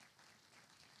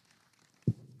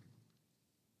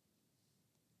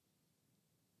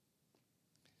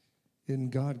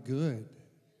Isn't God good?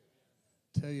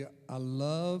 Tell you, I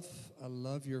love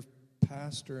your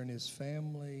pastor and his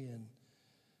family,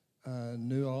 and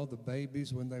knew all the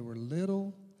babies when they were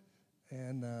little,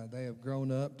 and they have grown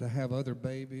up to have other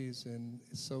babies, and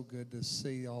it's so good to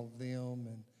see all of them.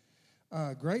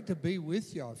 And great to be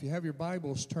with y'all. If you have your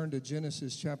Bibles, turn to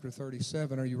Genesis chapter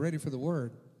 37. Are you ready for the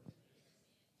Word?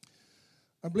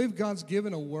 I believe God's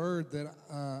given a word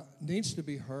that needs to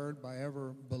be heard by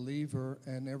every believer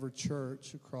and every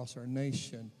church across our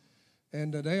nation.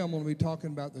 And today I'm going to be talking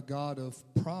about the God of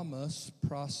promise,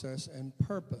 process, and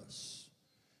purpose.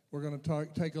 We're going to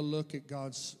take a look at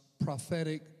God's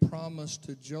prophetic promise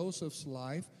to Joseph's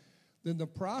life, then the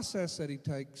process that he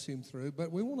takes him through.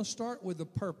 But we want to start with the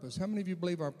purpose. How many of you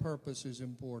believe our purpose is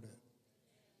important?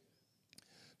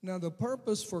 Now,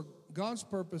 God's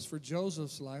purpose for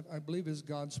Joseph's life, I believe, is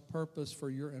God's purpose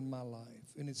for your and my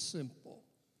life. And it's simple.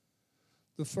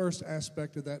 The first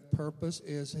aspect of that purpose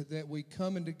is that we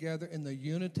come in together in the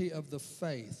unity of the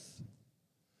faith.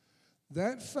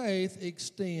 That faith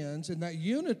extends, and that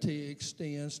unity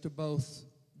extends to both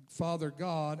Father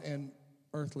God and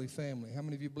earthly family. How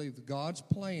many of you believe that God's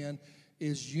plan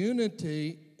is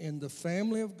unity in the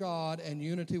family of God and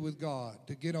unity with God?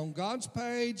 To get on God's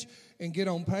page and get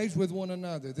on page with one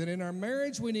another. That in our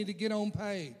marriage we need to get on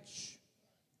page.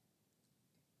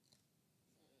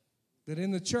 That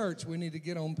in the church we need to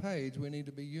get on page. We need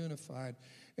to be unified.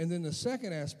 And then the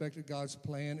second aspect of God's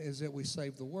plan is that we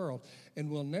save the world. And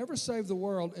we'll never save the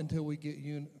world until we get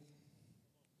unified.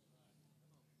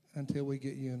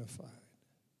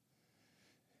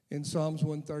 In Psalms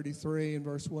 133 and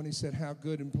verse 1, he said, how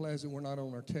good and pleasant, we're not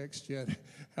on our text yet,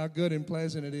 how good and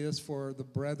pleasant it is for the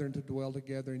brethren to dwell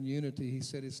together in unity. He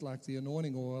said it's like the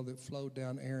anointing oil that flowed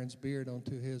down Aaron's beard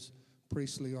onto his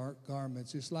priestly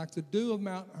garments. It's like the dew of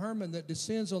Mount Hermon that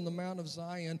descends on the Mount of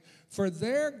Zion. For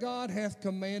there God hath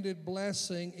commanded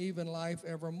blessing, even life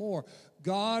evermore.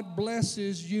 God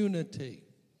blesses unity.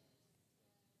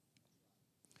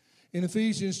 In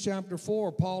Ephesians chapter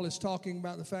 4, Paul is talking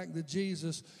about the fact that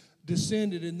Jesus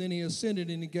descended and then he ascended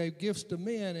and he gave gifts to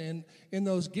men. And in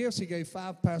those gifts, he gave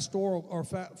five pastoral or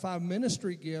five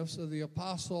ministry gifts of the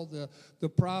apostle, the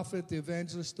prophet, the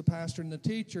evangelist, the pastor, and the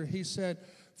teacher. He said,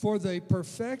 for the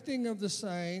perfecting of the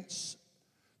saints,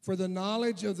 for the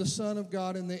knowledge of the Son of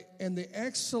God and the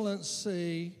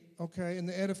excellency, and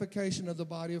the edification of the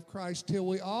body of Christ, till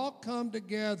we all come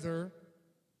together.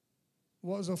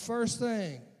 What was the first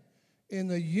thing? In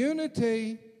the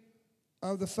unity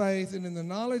of the faith and in the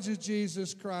knowledge of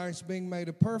Jesus Christ, being made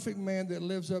a perfect man that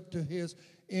lives up to his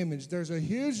image. There's a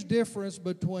huge difference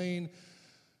between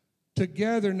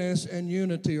togetherness and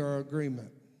unity or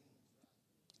agreement.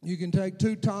 You can take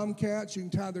two tomcats, you can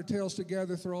tie their tails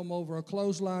together, throw them over a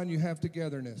clothesline, you have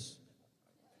togetherness.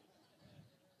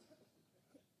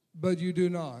 But you do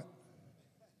not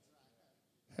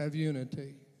have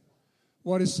unity.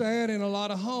 What is sad in a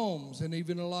lot of homes, and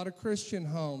even a lot of Christian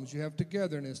homes, you have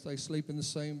togetherness. They sleep in the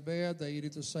same bed, they eat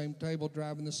at the same table,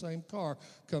 drive in the same car,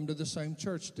 come to the same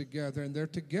church together, and they're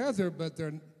together, but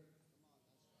they're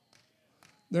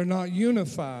not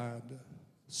unified.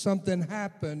 Something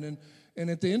happened, and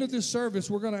at the end of this service,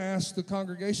 we're going to ask the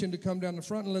congregation to come down the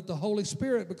front and let the Holy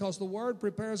Spirit, because the Word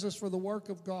prepares us for the work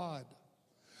of God.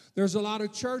 There's a lot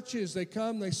of churches, they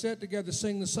come, they sit together,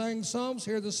 sing the same psalms,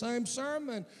 hear the same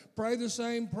sermon, pray the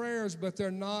same prayers, but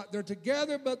they're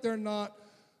together, but they're not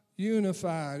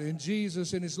unified. And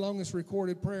Jesus, in his longest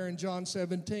recorded prayer in John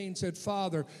 17, said,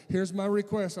 Father, here's my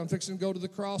request. I'm fixing to go to the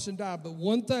cross and die. But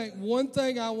one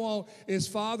thing I want is,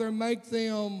 Father, make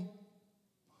them,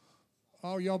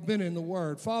 oh, y'all been in the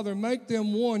Word. Father, make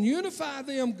them one. Unify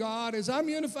them, God. As I'm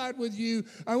unified with you,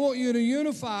 I want you to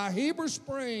unify Heber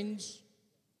Springs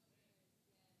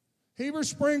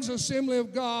Assembly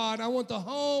of God. I want the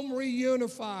home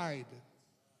reunified.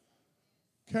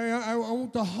 Okay, I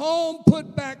want the home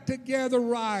put back together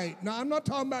right. Now, I'm not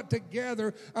talking about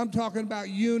together. I'm talking about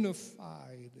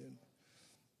unified.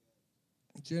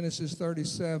 Genesis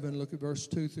 37, look at verse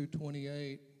 2 through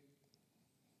 28. It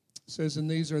says, and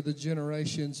these are the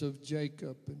generations of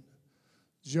Jacob. And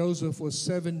Joseph was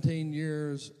 17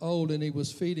 years old, and he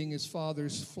was feeding his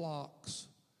father's flocks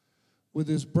with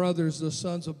his brothers, the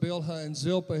sons of Bilhah and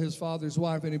Zilpah, his father's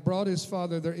wife. And he brought his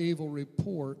father their evil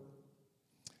report.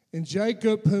 And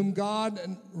Jacob, whom God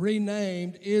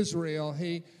renamed Israel,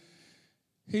 he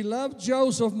loved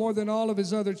Joseph more than all of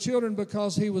his other children,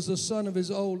 because he was the son of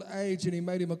his old age, and he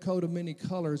made him a coat of many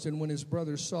colors. And when his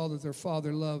brothers saw that their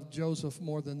father loved Joseph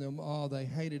more than them all, they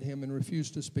hated him and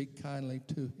refused to speak kindly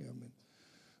to him. And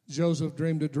Joseph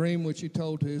dreamed a dream which he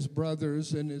told to his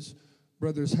brothers, and his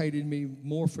brothers hated me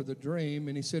more for the dream.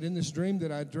 And he said, in this dream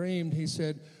that I dreamed, he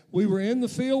said, we were in the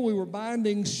field, we were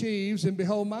binding sheaves, and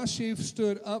behold, my sheaves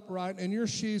stood upright, and your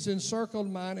sheaves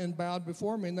encircled mine and bowed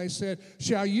before me. And they said,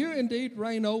 shall you indeed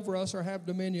reign over us or have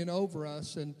dominion over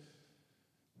us? And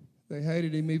they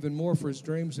hated him even more for his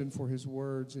dreams than for his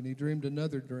words. And he dreamed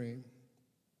another dream.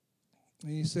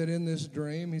 And he said, in this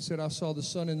dream, he said, I saw the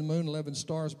sun and the moon, 11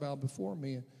 stars bow before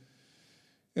me.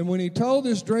 And when he told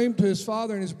this dream to his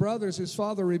father and his brothers, his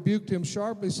father rebuked him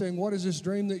sharply, saying, what is this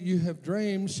dream that you have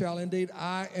dreamed? Shall indeed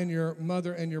I and your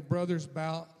mother and your brothers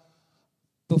bow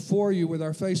before you with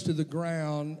our face to the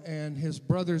ground? And his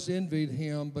brothers envied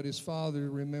him, but his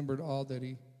father remembered all that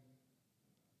he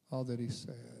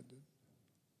said.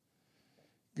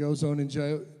 Goes on, and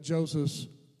Joseph's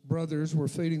brothers were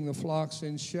feeding the flocks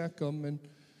in Shechem,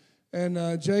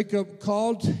 and Jacob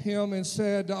called him and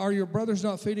said, are your brothers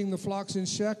not feeding the flocks in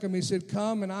Shechem? He said,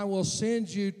 come and I will send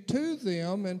you to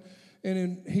them.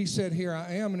 And he said, here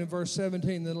I am. And in verse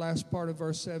 17, the last part of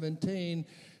verse 17,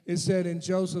 it said, and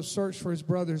Joseph searched for his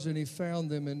brothers and he found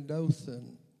them in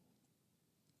Dothan.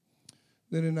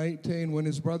 Then in 18, when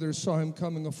his brothers saw him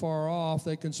coming afar off,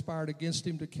 they conspired against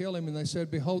him to kill him. And they said,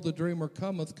 behold, the dreamer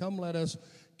cometh. Come, let us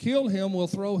kill him. We'll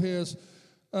throw his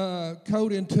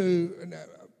coat into...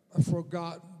 I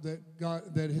forgot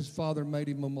that his father made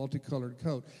him a multicolored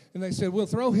coat. And they said, we'll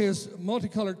throw his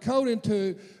multicolored coat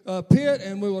into a pit,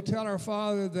 and we will tell our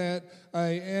father that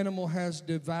an animal has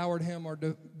devoured him or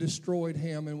destroyed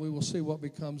him, and we will see what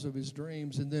becomes of his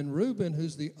dreams. And then Reuben,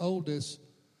 who's the oldest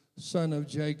son of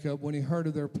Jacob, when he heard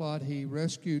of their plot, he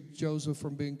rescued Joseph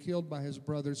from being killed by his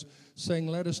brothers, saying,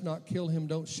 let us not kill him,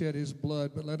 don't shed his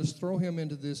blood, but let us throw him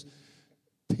into this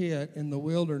pit in the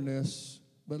wilderness,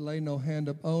 but lay no hand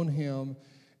upon him.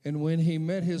 And when he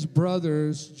met his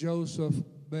brothers, Joseph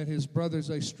met his brothers,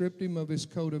 they stripped him of his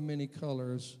coat of many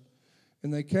colors.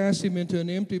 And they cast him into an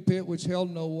empty pit which held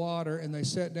no water, and they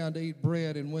sat down to eat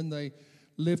bread. And when they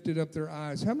lifted up their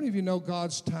eyes. How many of you know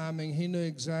God's timing? He knew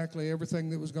exactly everything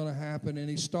that was going to happen, and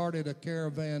he started a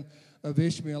caravan of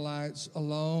Ishmaelites a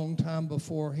long time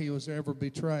before he was ever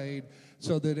betrayed,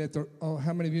 so that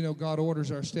how many of you know God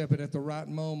orders our step, and at the right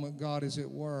moment, God is at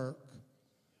work?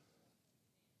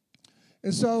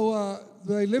 And so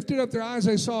they lifted up their eyes.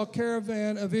 They saw a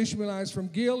caravan of Ishmaelites from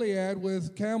Gilead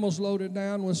with camels loaded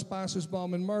down with spices,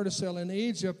 balm, and myrrh to sell in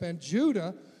Egypt. And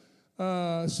Judah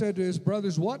said to his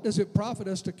brothers, what does it profit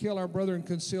us to kill our brother and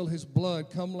conceal his blood?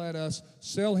 Come, let us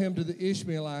sell him to the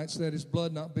Ishmaelites, that his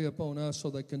blood not be upon us. So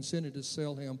they consented to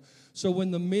sell him. So when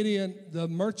the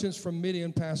merchants from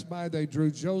Midian passed by, they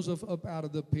drew Joseph up out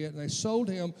of the pit, and they sold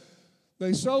him.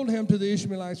 They sold him to the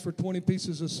Ishmaelites for 20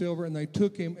 pieces of silver, and they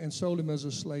took him and sold him as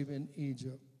a slave in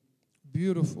Egypt.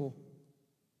 Beautiful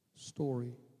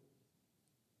story.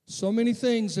 So many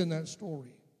things in that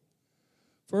story.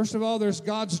 First of all, there's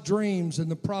God's dreams and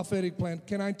the prophetic plan.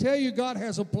 Can I tell you, God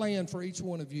has a plan for each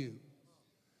one of you.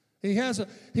 He has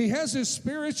this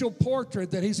spiritual portrait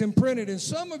that he's imprinted, and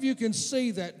some of you can see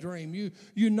that dream.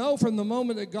 You know from the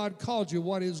moment that God called you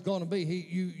what it's going to be.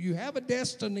 You have a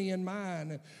destiny in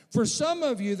mind. For some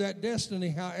of you, that destiny,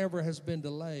 however, has been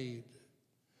delayed.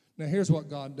 Now, here's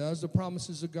what God does. The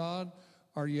promises of God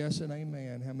are yes and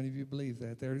amen. How many of you believe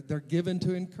that? They're given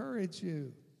to encourage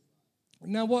you.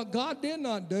 Now, what God did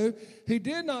not do, he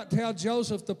did not tell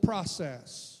Joseph the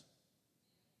process.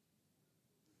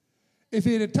 If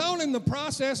he had told him the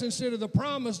process instead of the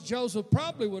promise, Joseph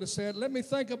probably would have said, let me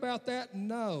think about that.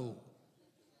 No.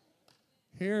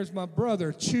 Here's my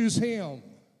brother. Choose him.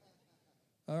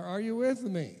 Are you with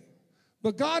me?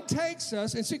 But God takes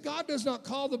us, and see, God does not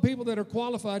call the people that are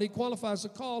qualified. He qualifies the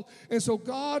called. And so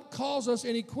God calls us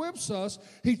and equips us.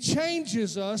 He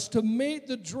changes us to meet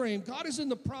the dream. God is in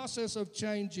the process of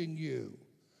changing you.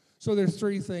 So there's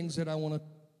three things that I want to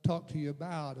talk to you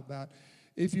about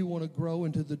if you want to grow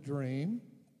into the dream,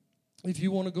 if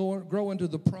you want to grow into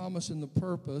the promise and the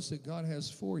purpose that God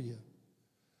has for you.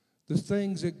 The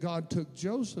things that God took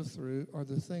Joseph through are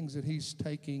the things that he's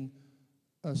taking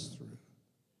us through.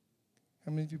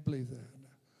 How many of you believe that?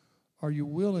 Are you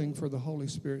willing for the Holy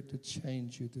Spirit to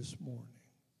change you this morning?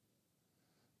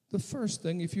 The first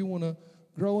thing, if you want to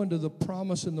grow into the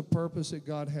promise and the purpose that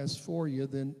God has for you,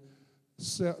 then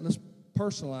let's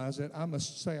personalize it. I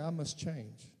must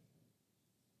change.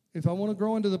 If I want to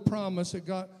grow into the promise that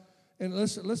God, and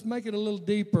let's make it a little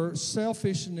deeper, self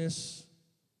must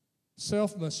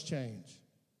change.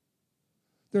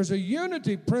 There's a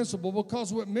unity principle,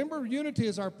 because remember, unity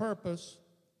is our purpose.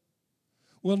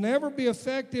 We'll never be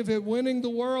effective at winning the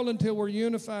world until we're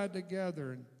unified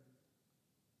together.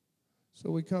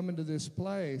 So we come into this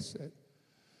place that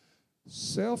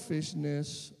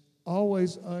selfishness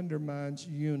always undermines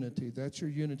unity. That's your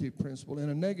unity principle. In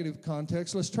a negative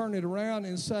context, let's turn it around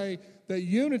and say that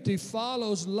unity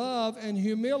follows love and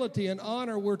humility and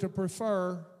honor. We're to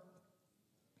prefer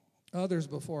others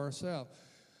before ourselves.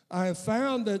 I have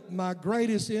found that my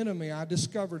greatest enemy, I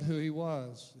discovered who he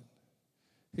was.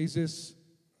 He's this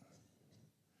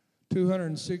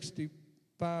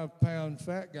 265-pound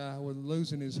fat guy with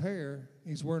losing his hair.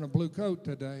 He's wearing a blue coat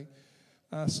today.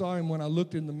 I saw him when I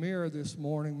looked in the mirror this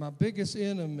morning. My biggest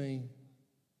enemy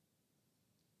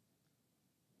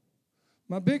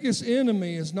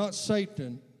is not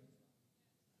Satan.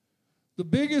 The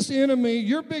biggest enemy,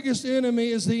 your biggest enemy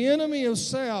is the enemy of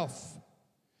self.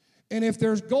 And if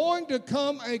there's going to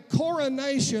come a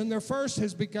coronation, there first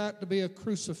has got to be a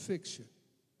crucifixion.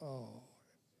 Oh.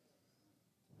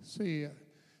 See,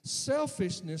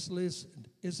 selfishness, listen,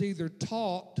 is either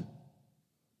taught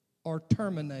or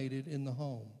terminated in the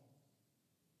home.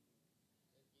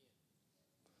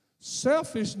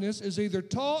 Selfishness is either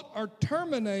taught or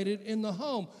terminated in the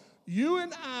home. You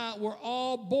and I were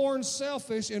all born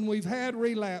selfish, and we've had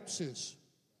relapses.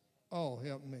 Oh,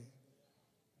 help me.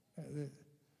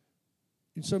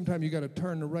 Sometimes you got to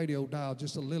turn the radio dial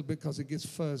just a little bit because it gets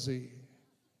fuzzy.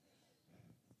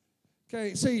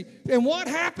 Okay, see, and what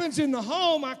happens in the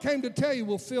home, I came to tell you,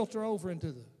 will filter over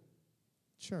into the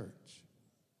church.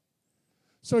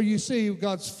 So you see,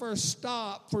 God's first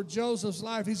stop for Joseph's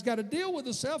life, he's got to deal with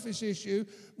the selfish issue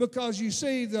because you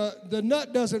see, the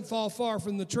nut doesn't fall far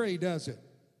from the tree, does it?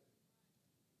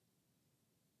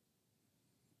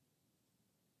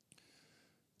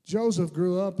 Joseph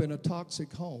grew up in a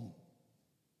toxic home.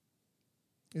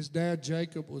 His dad,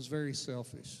 Jacob, was very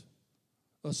selfish,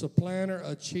 a supplanter,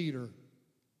 a cheater.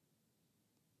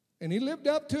 And he lived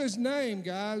up to his name,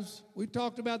 guys. We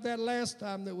talked about that last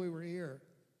time that we were here.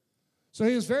 So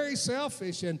he was very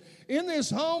selfish. And in this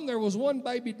home, there was one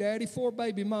baby daddy, 4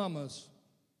 baby mamas.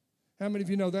 How many of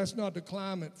you know that's not the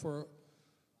climate for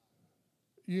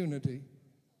unity?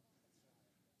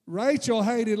 Rachel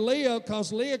hated Leah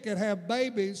because Leah could have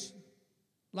babies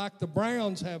like the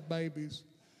Browns have babies.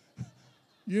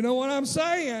 You know what I'm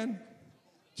saying?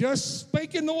 Just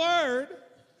speaking the word.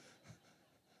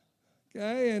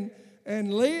 Okay,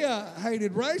 and Leah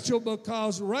hated Rachel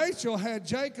because Rachel had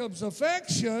Jacob's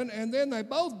affection, and then they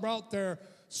both brought their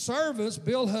servants,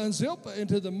 Bilhah and Zilpah,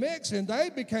 into the mix, and they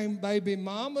became baby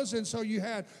mamas, and so you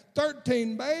had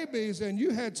 13 babies, and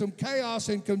you had some chaos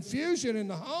and confusion in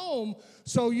the home.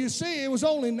 So you see, it was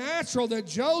only natural that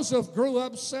Joseph grew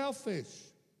up selfish.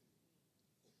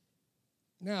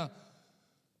 Now,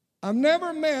 I've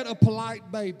never met a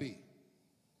polite baby.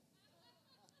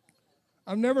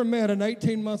 I've never met an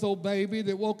 18-month-old baby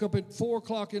that woke up at 4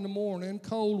 o'clock in the morning,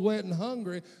 cold, wet, and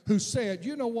hungry, who said,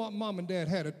 you know what, Mom and Dad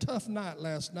had a tough night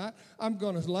last night. I'm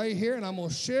going to lay here, and I'm going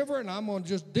to shiver, and I'm going to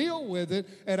just deal with it.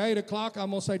 At 8 o'clock,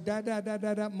 I'm going to say,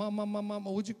 Dad,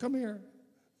 Mom, would you come here?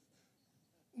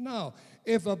 No.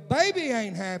 If a baby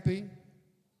ain't happy,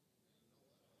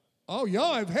 oh,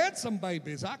 y'all have had some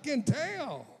babies, I can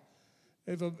tell.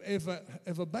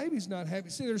 If a baby's not happy,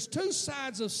 see, there's 2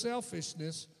 sides of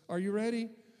selfishness. Are you ready?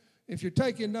 If you're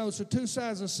taking notes, the 2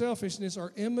 sides of selfishness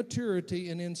are immaturity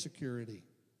and insecurity.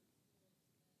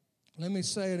 Let me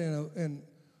say it in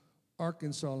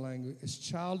Arkansas language. It's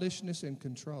childishness and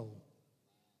control.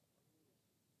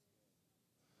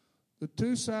 The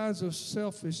 2 sides of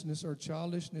selfishness are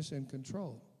childishness and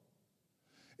control.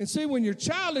 And see, when you're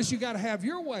childish, you got to have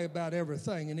your way about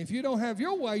everything. And if you don't have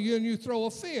your way, you throw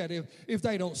a fit if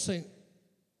they don't sing.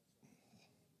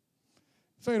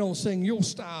 If they don't sing your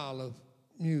style of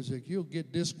music, you'll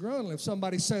get disgruntled. If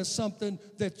somebody says something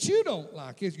that you don't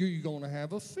like, you're going to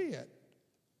have a fit.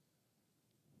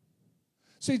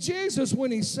 See, Jesus,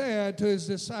 when he said to his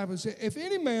disciples, if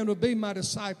any man would be my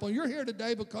disciple, you're here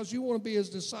today because you want to be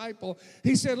his disciple,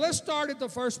 he said, let's start at the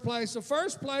first place. The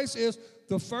first place is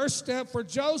the first step for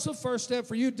Joseph, first step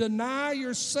for you, deny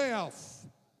yourself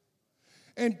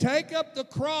and take up the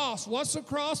cross. What's the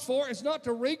cross for? It's not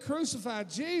to re-crucify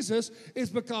Jesus.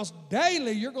 It's because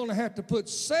daily you're going to have to put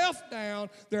self down.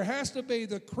 There has to be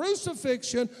the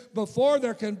crucifixion before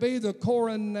there can be the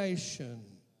coronation.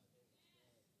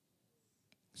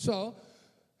 So,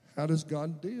 how does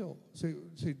God deal? See,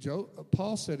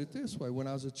 Paul said it this way. When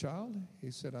I was a child, he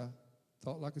said, I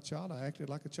thought like a child, I acted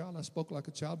like a child, I spoke like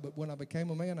a child, but when I became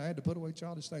a man, I had to put away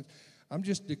childish things. I'm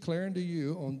just declaring to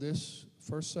you on this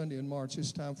first Sunday in March,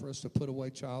 it's time for us to put away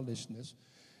childishness.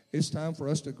 It's time for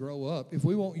us to grow up. If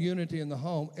we want unity in the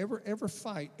home, every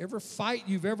fight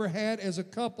you've ever had as a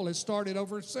couple has started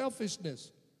over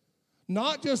selfishness.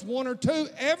 Not just one or two.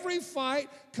 Every fight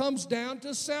comes down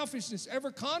to selfishness.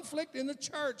 Every conflict in the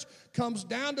church comes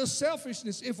down to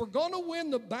selfishness. If we're going to win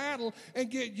the battle and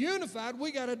get unified,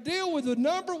 we got to deal with the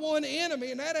number one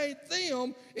enemy, and that ain't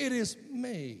them, it is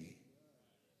me.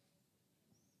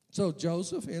 So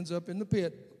Joseph ends up in the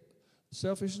pit.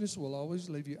 Selfishness will always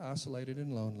leave you isolated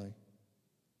and lonely.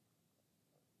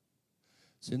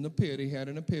 It's in the pit. He had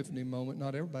an epiphany moment.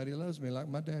 Not everybody loves me like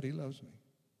my daddy loves me.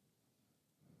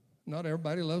 Not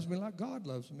everybody loves me like God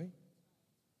loves me.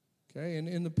 Okay, and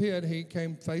in the pit, he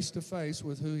came face to face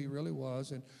with who he really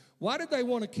was. And why did they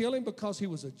want to kill him? Because he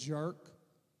was a jerk.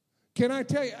 Can I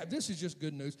tell you, this is just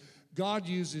good news. God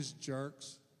uses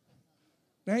jerks.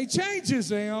 Now, he changes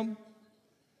them.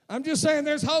 I'm just saying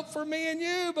there's hope for me and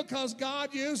you because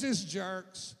God uses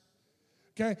jerks.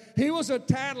 Okay, he was a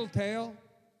tattletale.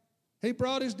 He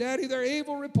brought his daddy their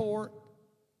evil report.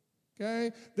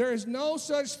 Okay, there is no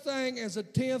such thing as a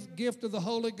 10th gift of the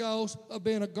Holy Ghost of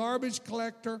being a garbage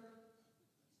collector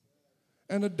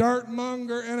and a dirt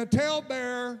monger and a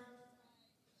talebearer.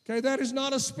 Okay, that is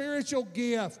not a spiritual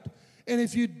gift. And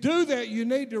if you do that, you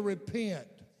need to repent.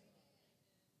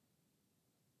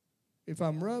 If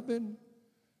I'm rubbing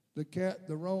the cat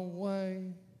the wrong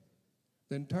way,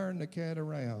 then turn the cat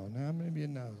around. How many of you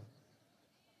know?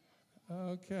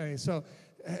 Okay, so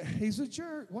he's a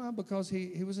jerk. Why? Because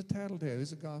he was a tattletale. He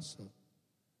was a gossip.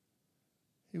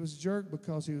 He was a jerk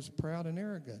because he was proud and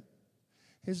arrogant.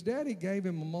 His daddy gave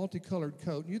him a multicolored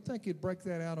coat. You'd think he'd break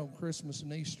that out on Christmas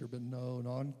and Easter, but no,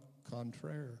 non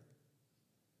contraire.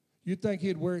 You'd think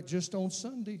he'd wear it just on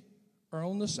Sunday or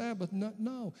on the Sabbath.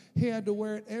 No, he had to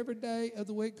wear it every day of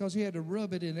the week because he had to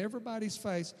rub it in everybody's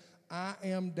face. I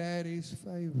am Daddy's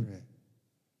favorite.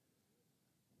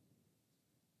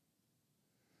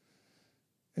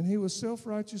 And he was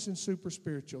self-righteous and super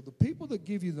spiritual. The people that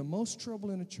give you the most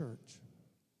trouble in a church.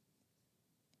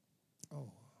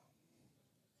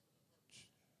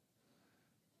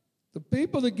 The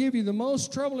people that give you the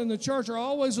most trouble in the church are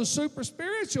always the super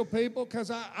spiritual people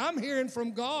because I'm hearing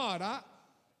from God.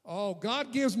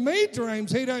 God gives me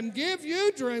dreams. He doesn't give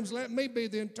you dreams. Let me be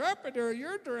the interpreter of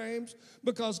your dreams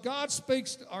because God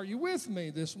speaks. Are you with me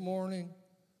this morning?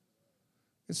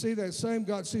 And see, that same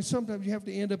God, sometimes you have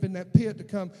to end up in that pit to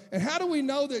come. And how do we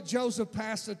know that Joseph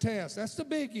passed the test? That's the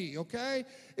biggie, okay?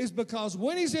 Is because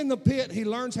when he's in the pit, he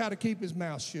learns how to keep his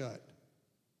mouth shut.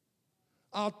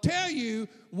 I'll tell you,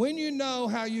 when you know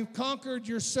how you've conquered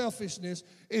your selfishness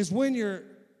is when you're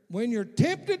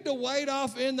tempted to wade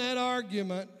off in that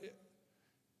argument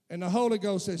and the Holy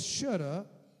Ghost says, shut up.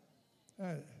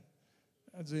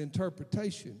 That's the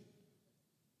interpretation,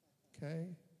 okay?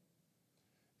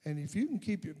 And if you can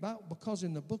keep your mouth, because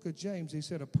in the book of James, he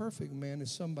said a perfect man is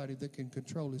somebody that can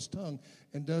control his tongue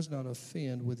and does not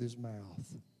offend with his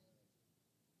mouth.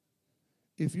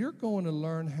 If you're going to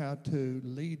learn how to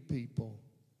lead people,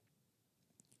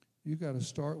 you got to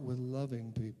start with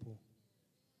loving people.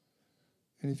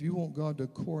 And if you want God to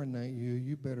coronate you,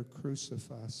 you better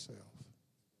crucify self.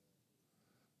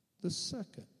 The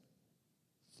second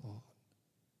thought.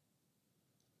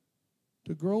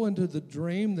 To grow into the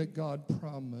dream that God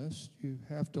promised, you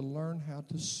have to learn how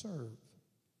to serve.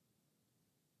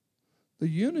 The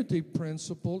unity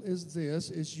principle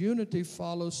is unity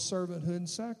follows servanthood and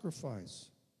sacrifice.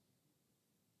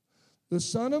 The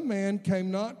Son of Man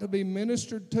came not to be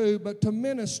ministered to, but to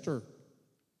minister,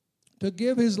 to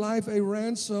give his life a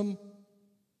ransom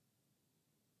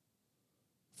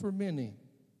for many.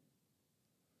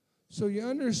 So you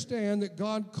understand that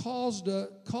God called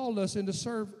us into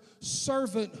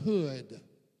servanthood.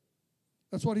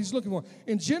 That's what he's looking for.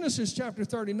 In Genesis chapter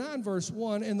 39, verse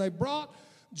 1, and they brought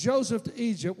Joseph to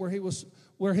Egypt where he was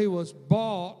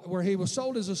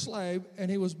sold as a slave,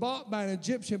 and he was bought by an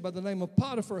Egyptian by the name of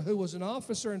Potiphar, who was an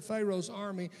officer in Pharaoh's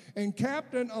army and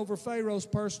captain over Pharaoh's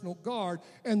personal guard.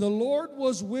 And the Lord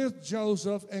was with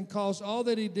Joseph and caused all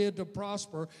that he did to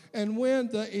prosper. And when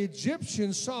the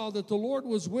Egyptians saw that the Lord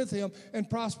was with him and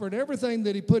prospered everything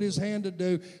that he put his hand to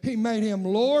do, he made him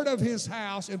Lord of his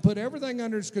house and put everything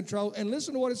under his control. And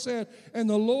listen to what it said. And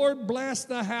the Lord blessed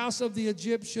the house of the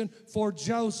Egyptian for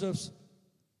Joseph's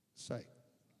sake.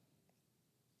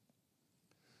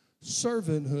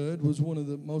 Servanthood was one of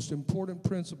the most important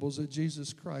principles that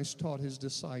Jesus Christ taught his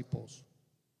disciples.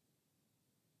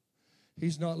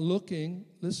 He's not looking,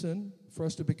 listen, for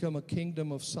us to become a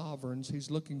kingdom of sovereigns.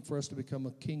 He's looking for us to become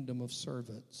a kingdom of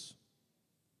servants.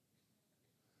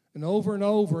 And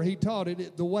over, he taught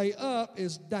it. The way up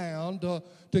is down.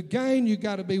 To gain, you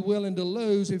got to be willing to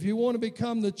lose. If you want to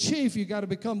become the chief, you got to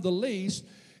become the least.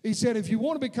 He said, if you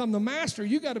want to become the master,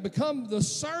 you got to become the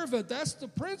servant. That's the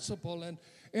principle.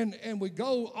 And we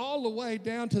go all the way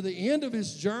down to the end of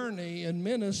his journey in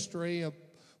ministry of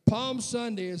Palm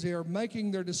Sunday as they are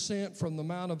making their descent from the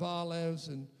Mount of Olives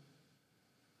and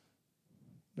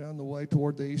down the way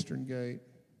toward the eastern gate.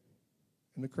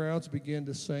 And the crowds begin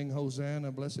to sing,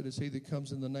 Hosanna, blessed is he that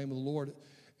comes in the name of the Lord.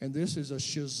 And this is a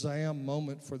Shazam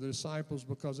moment for the disciples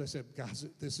because they said, guys,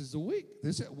 this is the week.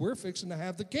 We're fixing to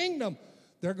have the kingdom.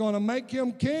 They're going to make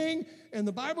him king. And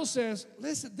the Bible says,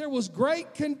 listen, there was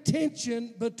great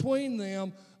contention between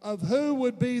them of who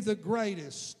would be the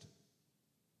greatest.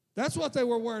 That's what they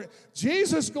were worried.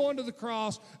 Jesus going to the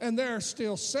cross, and they're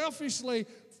still selfishly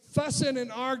fussing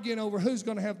and arguing over who's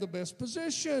going to have the best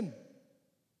position.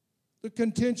 The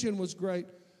contention was great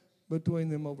between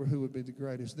them over who would be the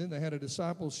greatest. Then they had a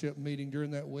discipleship meeting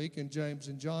during that week, and James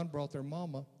and John brought their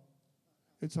mama.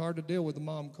 It's hard to deal with the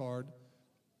mom card,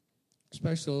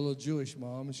 especially a little Jewish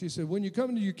mom. And she said, when you come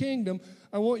into your kingdom,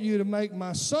 I want you to make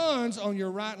my sons on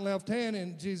your right and left hand.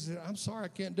 And Jesus said, I'm sorry, I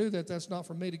can't do that. That's not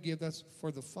for me to give. That's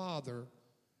for the Father.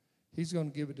 He's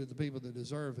going to give it to the people that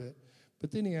deserve it.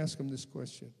 But then he asked them this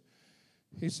question.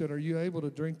 He said, are you able to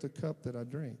drink the cup that I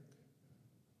drink?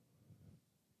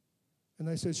 And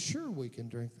they said, sure, we can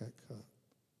drink that cup.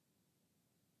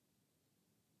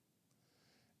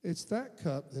 It's that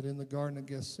cup that in the Garden of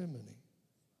Gethsemane,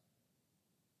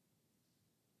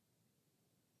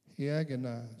 he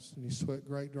agonized and he sweat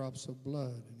great drops of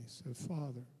blood. And he said,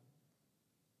 Father,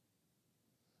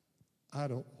 I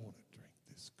don't want to drink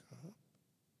this cup.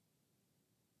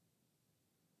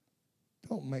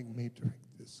 Don't make me drink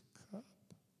this cup.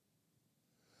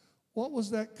 What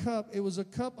was that cup? It was a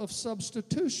cup of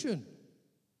substitution.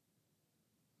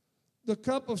 The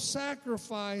cup of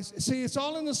sacrifice. See, it's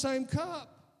all in the same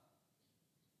cup.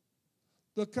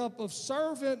 The cup of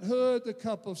servanthood, the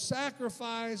cup of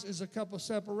sacrifice is a cup of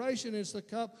separation. It's the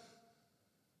cup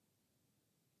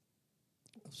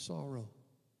of sorrow.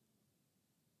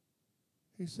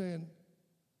 He's saying,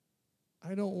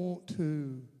 I don't want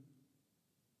to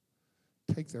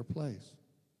take their place.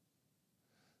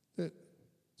 That,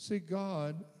 see,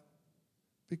 God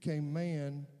became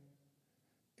man,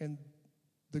 and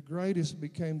the greatest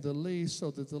became the least, so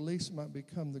that the least might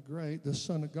become the great. The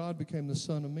Son of God became the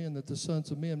Son of men, that the sons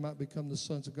of men might become the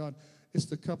sons of God. It's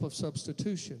the cup of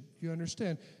substitution. You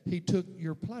understand? He took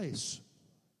your place.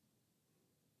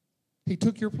 He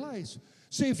took your place.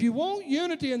 See, if you want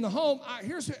unity in the home, I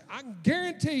can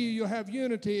guarantee you'll have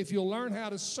unity if you'll learn how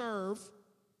to serve,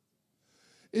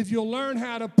 if you'll learn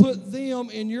how to put them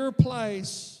in your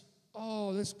place.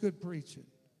 Oh, that's good preaching.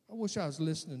 I wish I was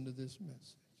listening to this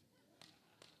message.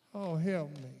 Oh,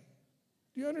 help me.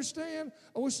 Do you understand?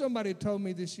 I wish somebody had told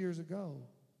me this years ago,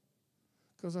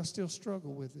 because I still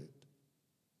struggle with it.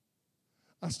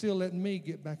 I still let me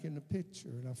get back in the picture,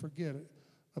 and I forget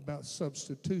about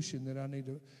substitution, that I need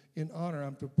to, in honor,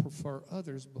 I'm to prefer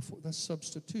others before. That's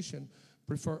substitution.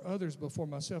 Prefer others before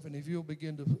myself. And if you'll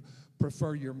begin to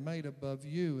prefer your mate above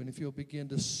you, and if you'll begin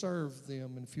to serve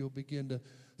them, and if you'll begin to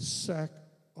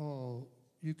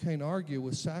you can't argue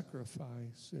with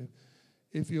sacrifice.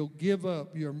 If you'll give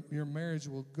up, your marriage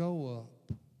will go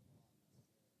up.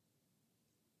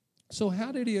 So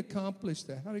how did he accomplish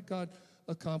that? How did God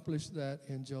accomplish that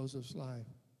in Joseph's life?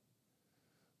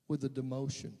 With a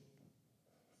demotion.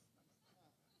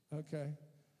 Okay?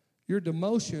 Your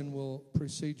demotion will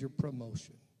precede your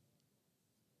promotion.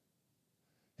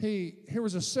 Here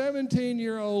was a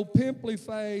 17-year-old,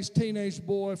 pimply-faced teenage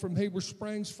boy from Heber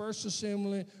Springs First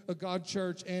Assembly of God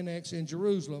Church Annex in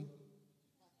Jerusalem,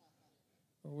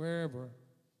 or wherever.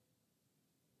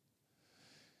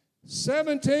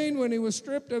 17, when he was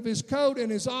stripped of his coat and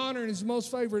his honor and his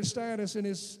most favorite status, and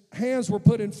his hands were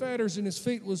put in fetters and his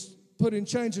feet was put in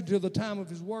chains until the time of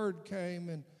his word came.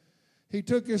 And he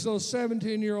took his little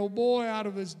 17-year-old boy out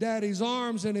of his daddy's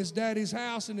arms and his daddy's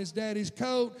house and his daddy's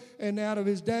coat and out of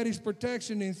his daddy's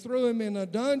protection, and threw him in a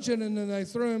dungeon, and then they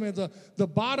threw him at the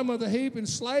bottom of the heap in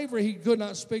slavery. He could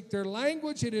not speak their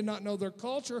language. He did not know their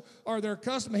culture or their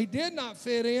custom. He did not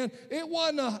fit in. It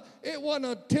wasn't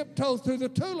a tiptoe through the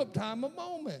tulip time a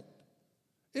moment.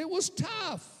 It was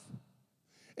tough.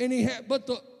 And but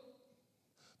the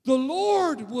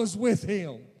Lord was with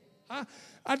him.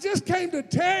 I just came to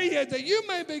tell you that you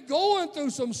may be going through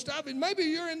some stuff, and maybe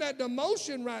you're in that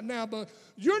demotion right now, but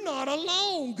you're not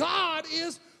alone. God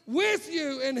is with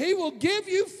you, and he will give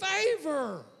you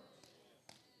favor.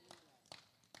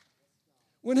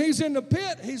 When he's in the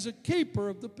pit, he's a keeper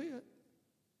of the pit.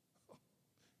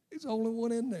 He's the only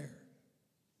one in there.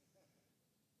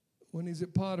 When he's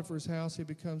at Potiphar's house, he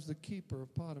becomes the keeper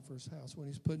of Potiphar's house. When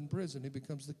he's put in prison, he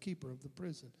becomes the keeper of the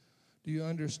prison. Do you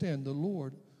understand? The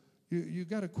Lord You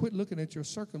got to quit looking at your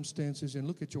circumstances and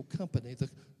look at your company.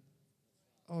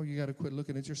 You got to quit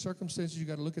looking at your circumstances. You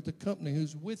got to look at the company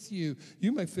who's with you.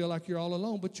 You may feel like you're all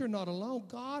alone, but you're not alone.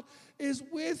 God is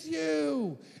with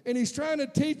you, and He's trying to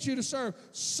teach you to serve.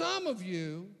 Some of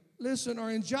you, listen,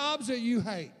 are in jobs that you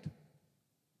hate.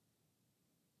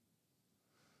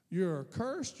 You're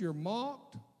cursed. You're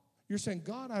mocked. You're saying,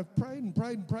 God, I've prayed and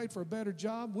prayed and prayed for a better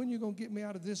job. When are you going to get me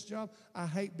out of this job? I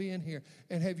hate being here.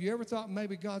 And have you ever thought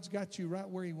maybe God's got you right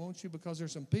where He wants you? Because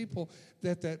there's some people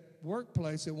that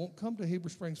workplace that won't come to Heber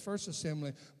Springs First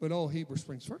Assembly, but Heber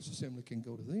Springs First Assembly can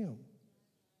go to them.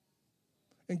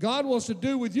 And God wants to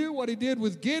do with you what He did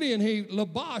with Gideon.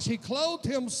 He clothed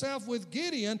himself with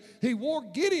Gideon. He wore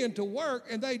Gideon to work,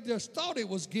 and they just thought it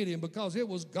was Gideon because it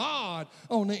was God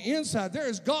on the inside. There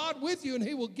is God with you, and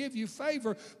He will give you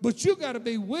favor. But you got to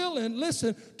be willing,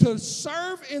 listen, to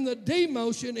serve in the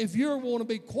demotion if you want to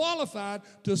be qualified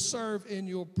to serve in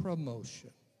your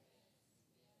promotion.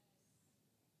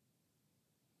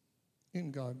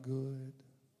 Isn't God good?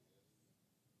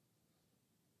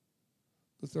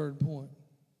 The third point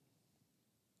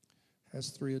has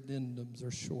 3 addendums.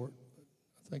 They're short, but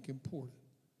I think important.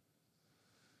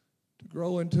 To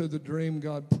grow into the dream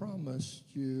God promised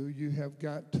you, you have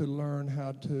got to learn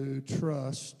how to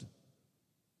trust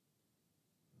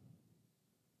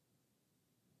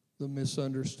the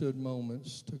misunderstood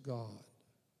moments to God.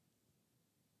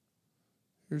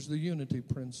 Here's the unity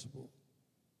principle.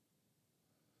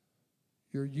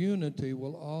 Your unity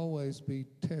will always be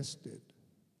tested.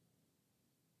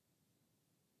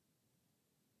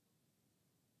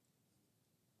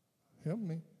 Help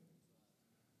me.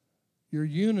 Your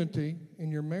unity in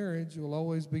your marriage will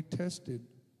always be tested.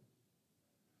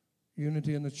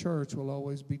 Unity in the church will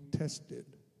always be tested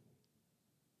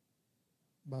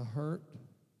by hurt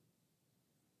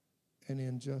and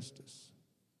injustice.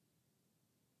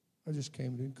 I just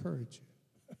came to encourage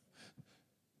you.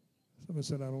 Somebody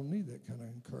said, I don't need that kind of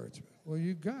encouragement. Well,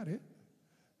 you got it.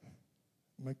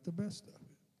 Make the best of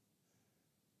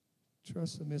it.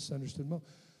 Trust the misunderstood moment.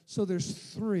 So there's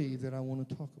 3 that I want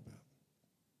to talk about.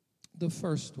 The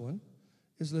first one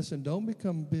is, listen, don't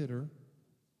become bitter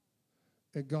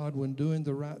at God when doing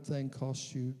the right thing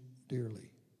costs you dearly.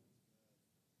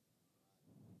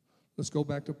 Let's go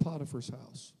back to Potiphar's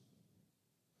house.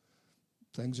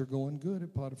 Things are going good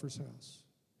at Potiphar's house.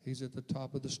 He's at the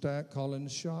top of the stack calling the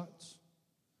shots.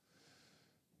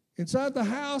 Inside the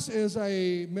house is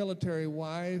a military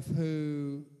wife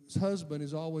whose husband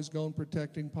is always gone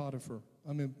protecting Pharaoh.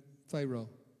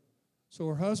 So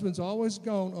her husband's always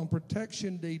gone on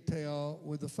protection detail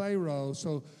with the Pharaoh.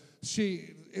 So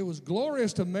it was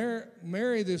glorious to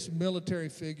marry this military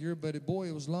figure, but it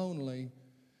was lonely.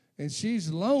 And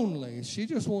she's lonely. She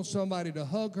just wants somebody to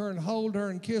hug her and hold her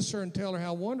and kiss her and tell her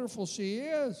how wonderful she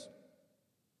is.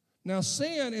 Now,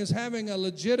 sin is having a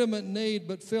legitimate need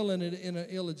but filling it in an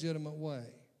illegitimate way.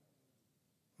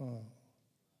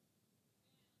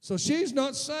 So she's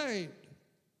not saved.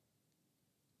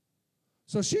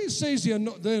 So she sees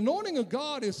the anointing of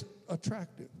God is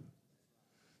attractive.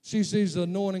 She sees the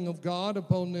anointing of God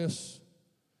upon this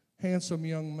handsome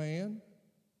young man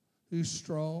who's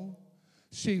strong.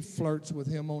 She flirts with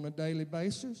him on a daily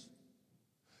basis.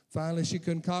 Finally, she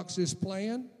concocts this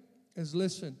plan. She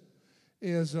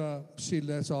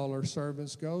lets all her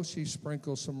servants go. She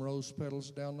sprinkles some rose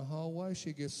petals down the hallway.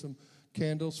 She gets some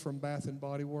candles from Bath and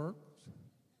Body Works.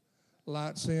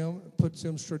 Lights him, puts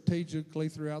him strategically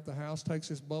throughout the house, takes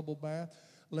his bubble bath,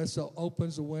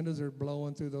 opens the windows. They're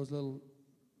blowing through those little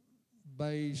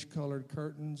beige-colored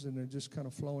curtains, and they're just kind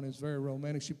of flowing. It's very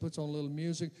romantic. She puts on a little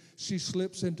music. She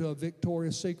slips into a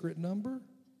Victoria's Secret number,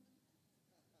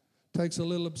 takes a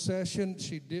little obsession.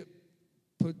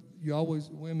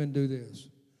 Women do this.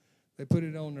 They put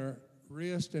it on their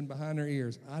wrist and behind their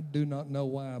ears. I do not know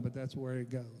why, but that's where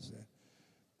it goes.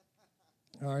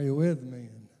 Are you with me?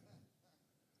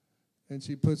 And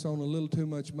she puts on a little too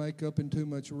much makeup and too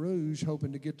much rouge,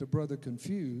 hoping to get the brother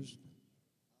confused,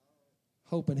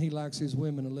 hoping he likes his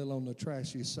women a little on the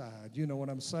trashy side. You know what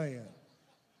I'm saying?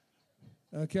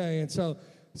 Okay, and so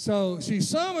she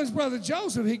summons Brother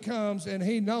Joseph. He comes, and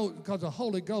he knows, because the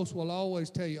Holy Ghost will always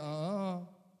tell you,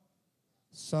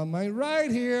 something ain't right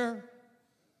here.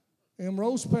 Them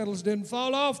rose petals didn't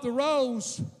fall off the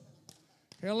rose.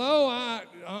 Hello,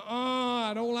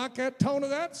 I don't like that tone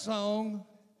of that song.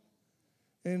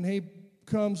 And he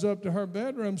comes up to her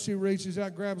bedroom. She reaches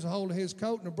out, grabs a hold of his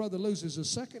coat, and her brother loses a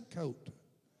second coat.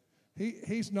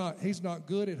 He's not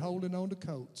good at holding on to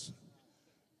coats,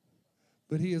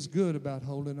 but he is good about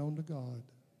holding on to God.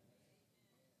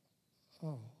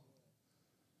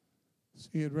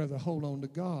 See, he'd rather hold on to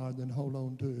God than hold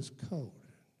on to his coat.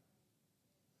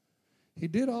 He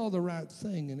did all the right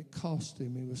thing, and it cost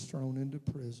him. He was thrown into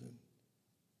prison.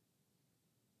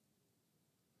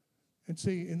 And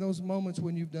see, in those moments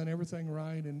when you've done everything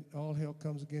right and all hell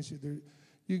comes against you,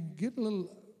 you can get a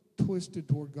little twisted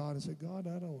toward God and say, God,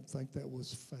 I don't think that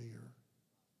was fair.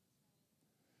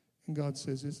 And God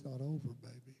says, it's not over,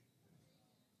 baby.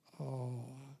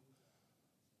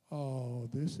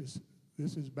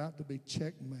 This is about to be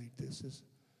checkmate. This is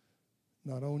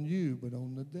not on you, but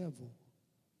on the devil.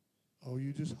 Oh,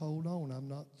 you just hold on. I'm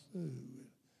not through.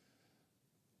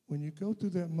 When you go through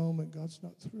that moment, God's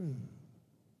not through.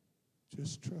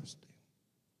 Just trust him.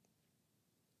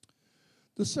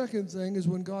 The second thing is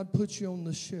when God puts you on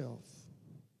the shelf.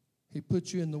 He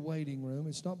puts you in the waiting room.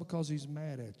 It's not because he's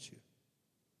mad at you.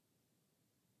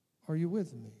 Are you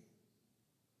with me?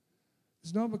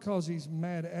 It's not because he's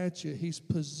mad at you. He's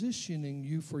positioning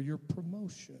you for your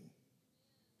promotion.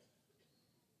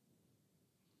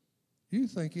 You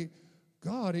think it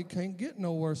can't get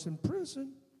no worse in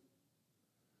prison.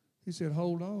 He said,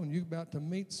 hold on, you're about to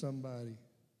meet somebody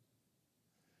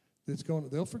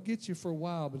they'll forget you for a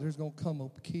while, but there's going to come a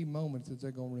key moment that they're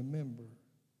going to remember.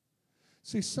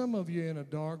 See, some of you in a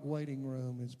dark waiting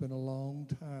room, it's been a long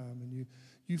time, and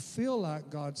you feel like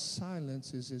God's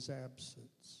silence is his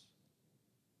absence.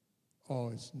 Oh,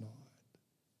 it's not.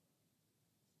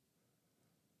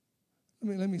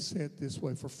 Let me say it this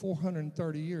way. For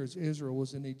 430 years, Israel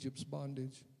was in Egypt's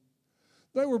bondage.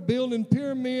 They were building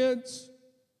pyramids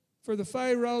for the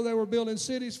Pharaoh. They were building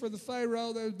cities for the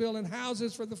Pharaoh. They were building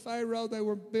houses for the Pharaoh. They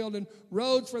were building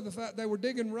roads for the Pharaoh. They were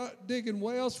digging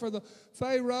wells for the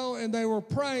Pharaoh, and they were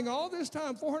praying all this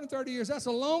time, 430 years. That's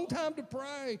a long time to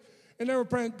pray. And they were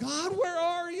praying, God, where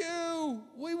are you?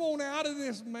 We want out of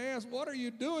this mess. What are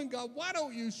you doing, God? Why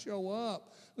don't you show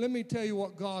up? Let me tell you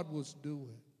what God was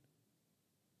doing.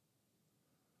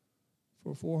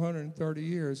 For 430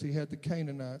 years, he had the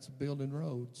Canaanites building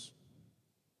roads,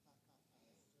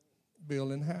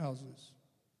 building houses,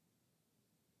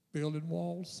 building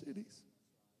walled cities,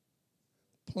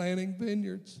 planting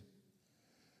vineyards,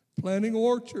 planting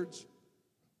orchards,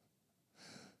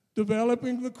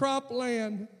 developing the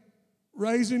cropland,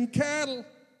 raising cattle,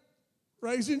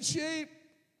 raising sheep,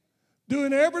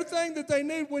 doing everything that they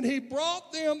need. When he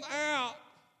brought them out,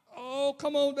 oh,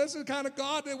 come on, that's the kind of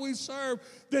God that we serve,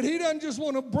 that he doesn't just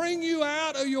want to bring you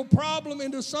out of your problem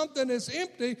into something that's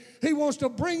empty. He wants to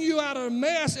bring you out of a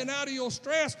mess and out of your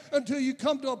stress until you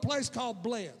come to a place called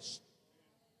blessed.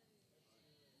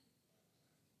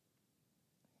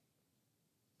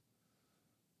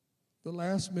 The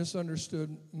last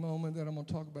misunderstood moment that I'm going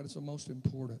to talk about is the most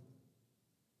important.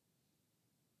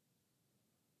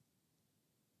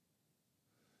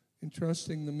 In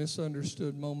trusting the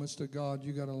misunderstood moments to God,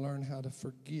 you got to learn how to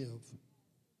forgive.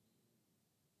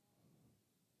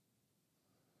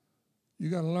 You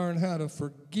got to learn how to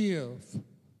forgive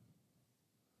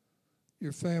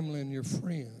your family and your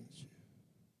friends.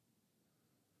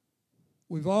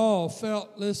 We've all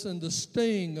felt, listen, the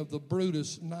sting of the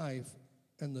Brutus knife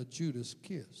and the Judas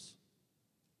kiss.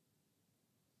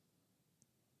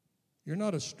 You're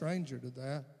not a stranger to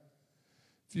that.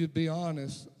 If you'd be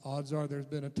honest, odds are there's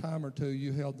been a time or two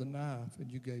you held the knife and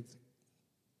you gave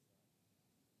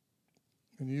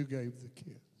the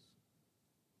kiss.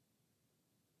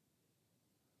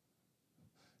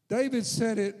 David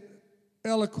said it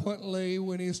eloquently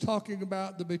when he was talking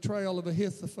about the betrayal of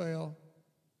Ahithophel,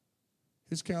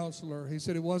 his counselor. He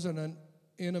said, it wasn't an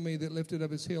enemy that lifted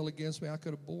up his heel against me. I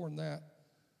could have borne that.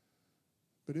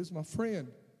 But it was my friend.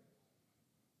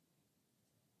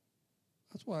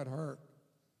 That's why it hurt.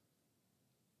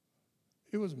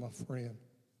 It was my friend.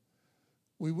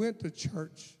 We went to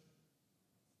church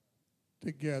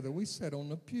together. We sat on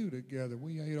the pew together.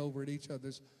 We ate over at each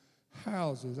other's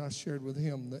houses. I shared with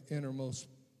him the innermost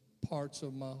parts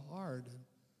of my heart.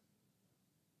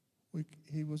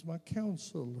 He was my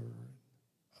counselor.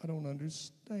 I don't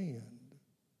understand.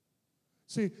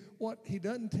 See, what he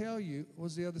doesn't tell you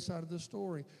was the other side of the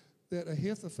story, that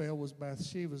Ahithophel was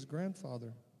Bathsheba's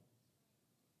grandfather.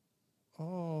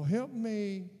 Oh, help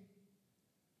me.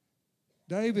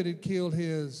 David had killed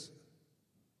his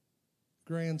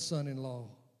grandson-in-law.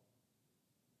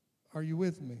 Are you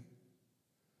with me?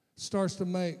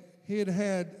 He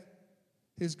had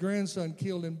his grandson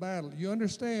killed in battle. You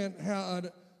understand how a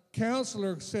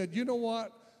counselor said, you know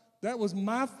what? That was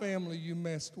my family you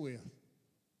messed with.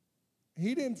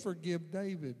 He didn't forgive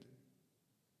David.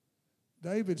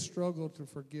 David struggled to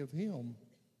forgive him.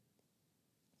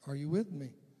 Are you with me?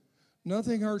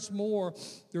 Nothing hurts more.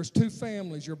 There's two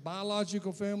families, your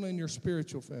biological family and your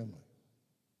spiritual family.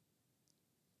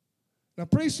 Now,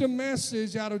 preach a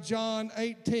message out of John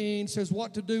 18, says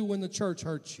what to do when the church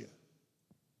hurts you.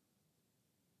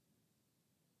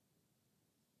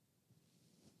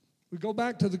 We go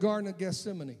back to the Garden of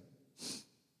Gethsemane.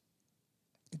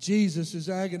 Jesus is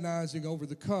agonizing over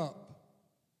the cup,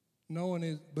 knowing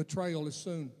his betrayal is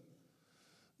soon.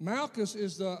 Malchus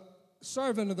is the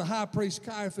servant of the high priest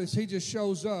Caiaphas. He just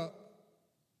shows up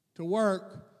to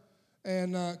work,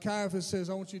 and Caiaphas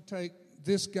says, I want you to take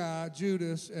this guy,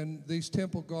 Judas, and these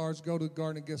temple guards, go to the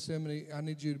Garden of Gethsemane. I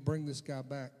need you to bring this guy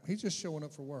back. He's just showing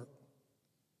up for work.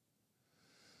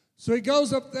 So he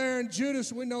goes up there, and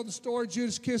Judas, we know the story,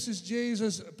 Judas kisses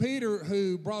Jesus. Peter,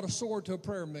 who brought a sword to a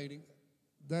prayer meeting,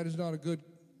 that is not a good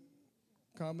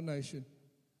combination,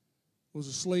 was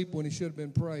asleep when he should have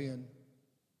been praying.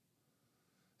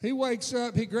 He wakes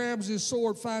up, he grabs his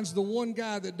sword, finds the one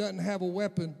guy that doesn't have a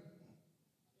weapon.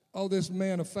 Oh, this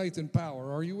man of faith and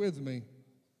power, are you with me?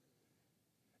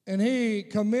 And he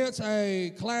commits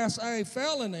a Class A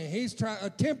felony. He's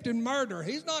attempted murder.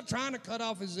 He's not trying to cut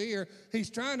off his ear.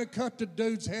 He's trying to cut the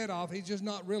dude's head off. He's just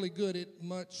not really good at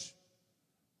much.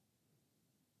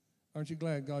 Aren't you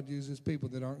glad God uses people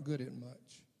that aren't good at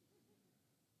much?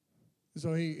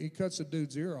 So he cuts the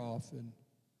dude's ear off. And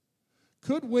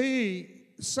could we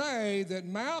say that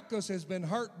Malchus has been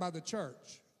hurt by the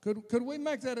church? Could we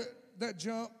make that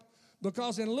jump?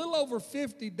 Because in a little over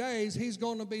 50 days, he's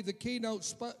going to be the keynote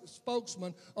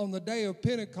spokesman on the day of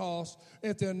Pentecost.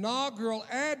 At the inaugural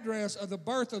address of the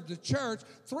birth of the church,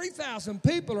 3,000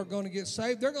 people are going to get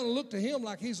saved. They're going to look to him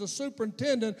like he's a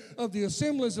superintendent of the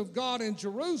assemblies of God in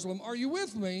Jerusalem. Are you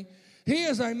with me? He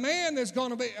is a man that's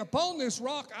going to be, upon this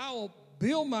rock I will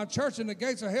build my church, and the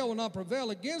gates of hell will not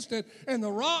prevail against it. And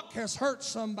the rock has hurt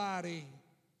somebody.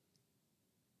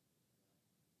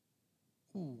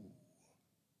 Ooh.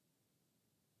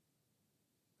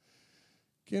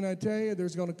 Can I tell you,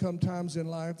 there's going to come times in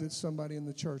life that somebody in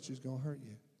the church is going to hurt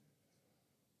you.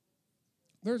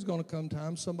 There's going to come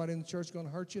times somebody in the church is going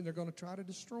to hurt you, and they're going to try to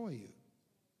destroy you.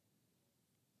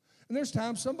 And there's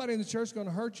times somebody in the church is going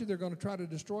to hurt you, they're going to try to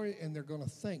destroy you, and they're going to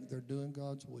think they're doing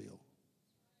God's will.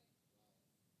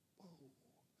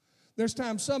 There's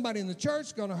times somebody in the church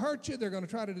is going to hurt you, they're going to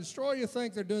try to destroy you,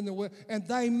 think they're doing the will, and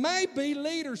they may be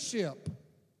leadership.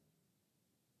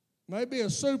 It may be a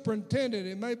superintendent,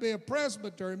 it may be a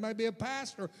presbyter, it may be a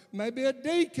pastor, it may be a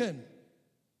deacon, it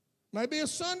may be a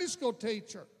Sunday school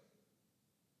teacher.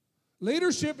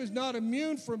 Leadership is not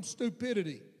immune from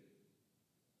stupidity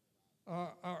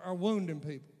or wounding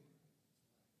people.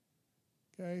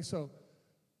 Okay, so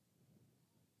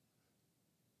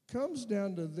comes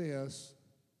down to this.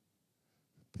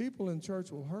 People in church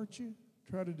will hurt you,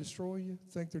 try to destroy you,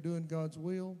 think they're doing God's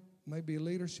will, maybe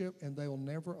leadership, and they will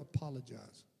never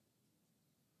apologize.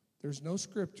 There's no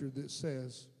scripture that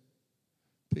says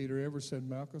Peter ever said,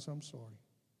 Malchus, I'm sorry.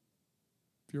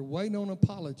 If you're waiting on an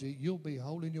apology, you'll be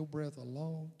holding your breath a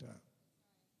long time.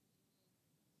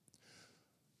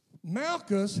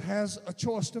 Malchus has a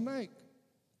choice to make.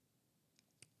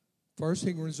 First,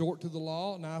 he can resort to the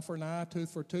law, an eye for an eye,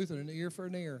 tooth for a tooth, and an ear for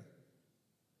an ear.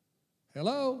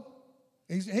 Hello?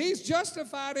 He's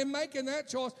justified in making that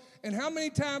choice. And how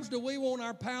many times do we want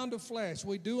our pound of flesh?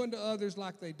 We do unto others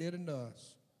like they did unto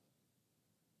us.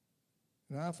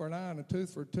 An eye for an eye and a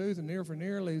tooth for a tooth, and an ear for an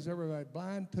ear leaves everybody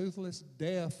blind, toothless,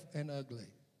 deaf, and ugly.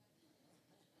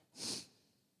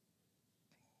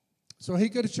 So he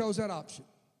could have chose that option.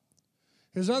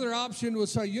 His other option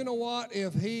was say, you know what,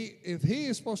 if he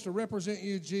is supposed to represent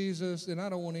you, Jesus, then I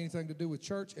don't want anything to do with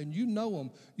church. And you know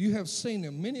him. You have seen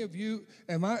him. Many of you,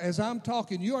 as I'm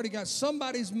talking, you already got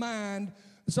somebody's mind,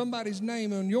 somebody's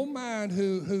name in your mind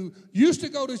who used to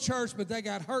go to church, but they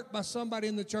got hurt by somebody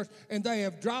in the church, and they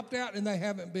have dropped out and they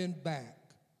haven't been back.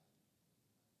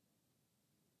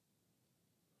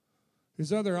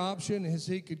 His other option is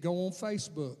he could go on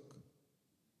Facebook.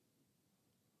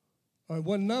 It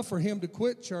wasn't enough for him to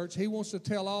quit church. He wants to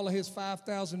tell all of his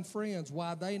 5,000 friends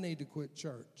why they need to quit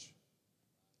church.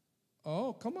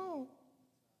 Oh, come on.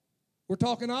 We're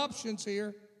talking options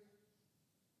here.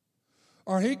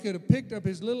 Or he could have picked up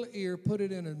his little ear, put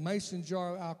it in a mason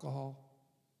jar of alcohol,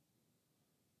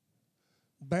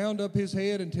 bound up his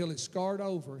head until it scarred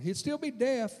over. He'd still be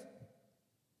deaf.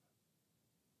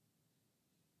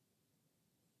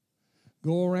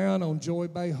 Go around on Joy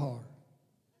Behar.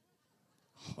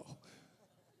 Oh.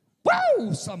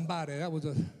 Whoa, somebody. That was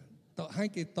a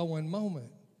hanky-throwing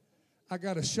moment. I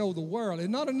got to show the world. It's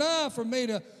not enough for me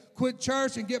to quit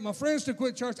church and get my friends to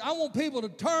quit church. I want people to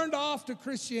turn off to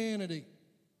Christianity.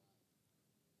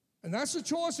 And that's the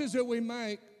choices that we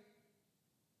make.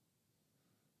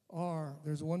 Or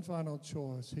there's one final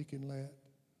choice. He can let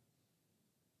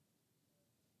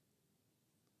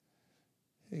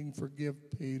He can forgive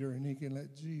Peter, and he can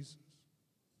let Jesus.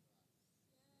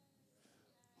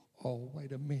 Oh,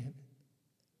 wait a minute.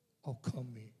 Oh, come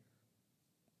here.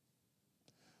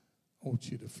 I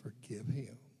want you to forgive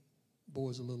him.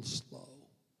 Boy's a little slow.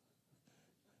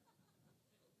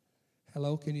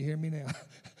 Hello, can you hear me now?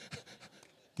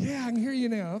 Yeah, I can hear you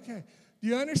now. Okay. Do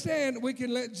you understand? We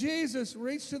can let Jesus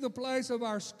reach to the place of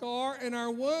our scar and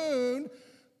our wound,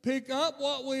 pick up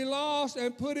what we lost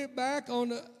and put it back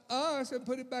on us and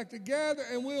put it back together,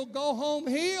 and we'll go home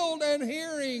healed and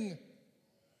hearing.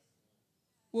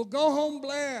 We'll go home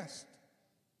blessed.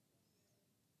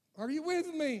 Are you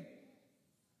with me?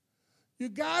 You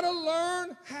got to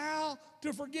learn how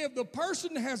to forgive. The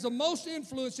person that has the most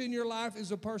influence in your life is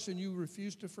the person you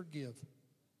refuse to forgive.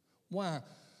 Why?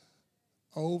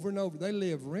 Over and over. They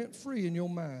live rent-free in your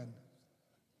mind.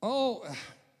 Oh,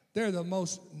 they're the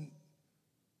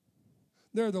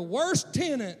worst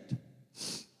tenant.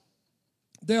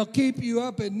 They'll keep you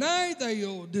up at night.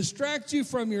 They'll distract you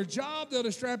from your job. They'll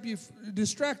distract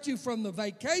you from the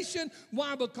vacation.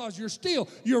 Why? Because you're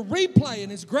replaying.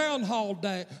 It's Groundhog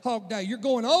Day. You're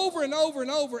going over and over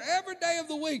and over every day of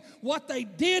the week what they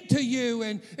did to you,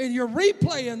 and you're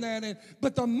replaying that.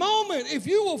 But the moment, if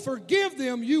you will forgive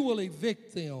them, you will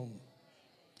evict them.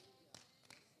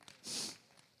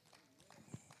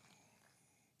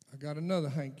 I got another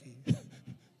hanky.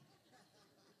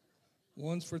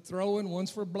 One's for throwing,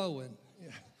 one's for blowing. Yeah.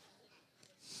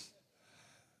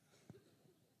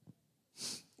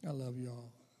 I love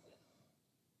y'all.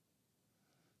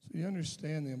 So you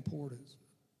understand the importance.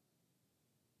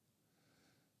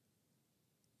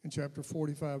 In chapter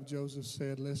 45, Joseph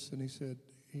said, listen, he said,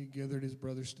 he gathered his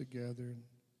brothers together and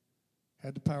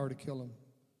had the power to kill them.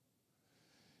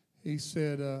 He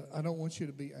said, I don't want you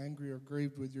to be angry or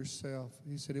grieved with yourself.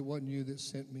 He said, it wasn't you that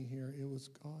sent me here, it was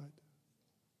God.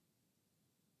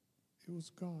 It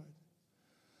was God.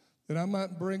 That I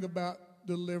might bring about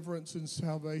deliverance and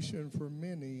salvation for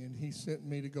many, and he sent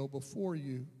me to go before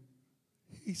you.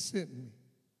 He sent me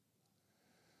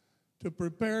to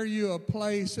prepare you a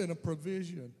place and a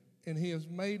provision, and he has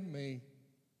made me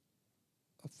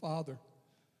a father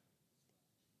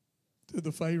to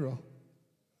the Pharaoh.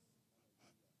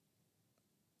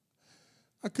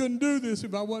 I couldn't do this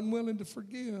if I wasn't willing to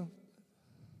forgive.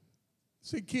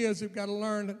 See, kids have got to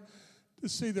learn to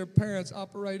see their parents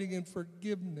operating in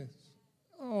forgiveness.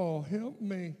 Oh, help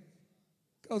me.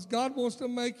 Because God wants to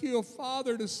make you a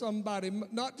father to somebody,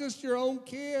 not just your own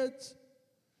kids,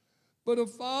 but a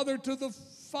father to the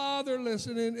fatherless.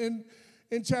 And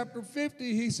in chapter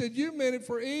 50, he said, you meant it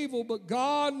for evil, but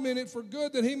God meant it for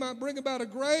good, that he might bring about a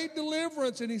great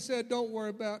deliverance. And he said, don't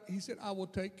worry about it. He said, I will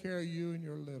take care of you and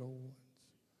your little ones.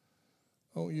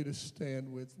 I want you to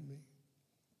stand with me.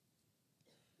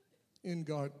 In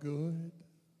God good.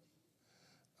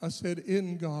 I said,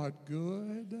 in God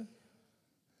good.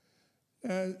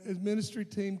 As ministry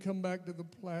team come back to the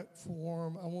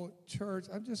platform, I want church,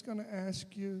 I'm just going to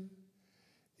ask you,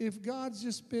 if God's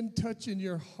just been touching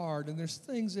your heart and there's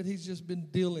things that he's just been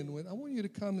dealing with, I want you to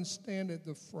come and stand at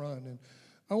the front, and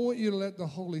I want you to let the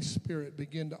Holy Spirit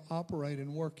begin to operate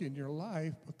and work in your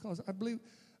life, because I believe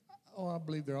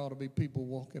there ought to be people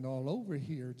walking all over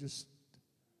here. Just,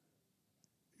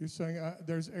 you're saying,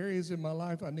 there's areas in my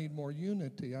life I need more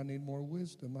unity. I need more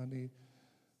wisdom. I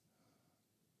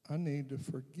need to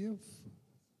forgive.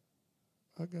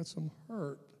 I got some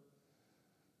hurt.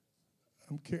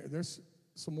 There's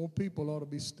some more people ought to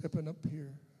be stepping up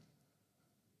here.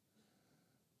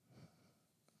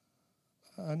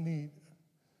 I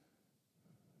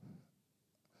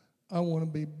want to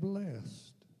be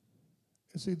blessed.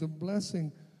 And see, the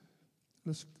blessing,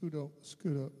 let's scoot up,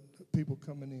 people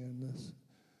coming in.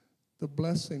 The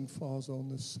blessing falls on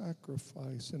the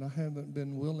sacrifice, and I haven't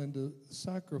been willing to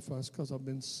sacrifice because I've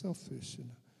been selfish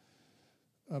and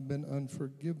I've been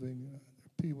unforgiving.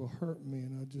 People hurt me,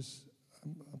 and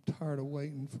I'm tired of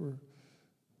waiting for,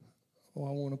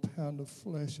 I want a pound of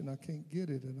flesh, and I can't get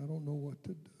it, and I don't know what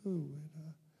to do.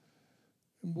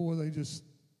 And boy, they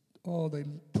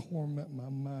torment my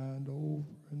mind over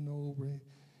and over.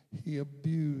 He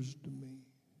abused me.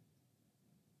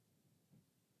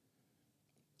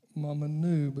 Mama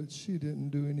knew, but she didn't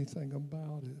do anything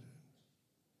about it.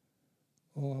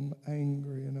 Oh, I'm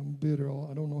angry and I'm bitter. Oh,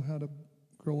 I don't know how to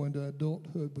grow into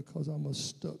adulthood because I'm a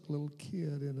stuck little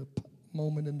kid in a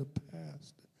moment in the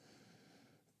past.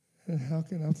 And how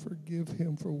can I forgive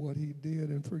him for what he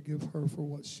did and forgive her for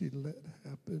what she let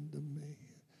happen to me?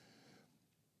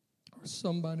 Or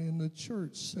somebody in the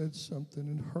church said something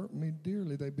and hurt me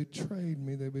dearly. They betrayed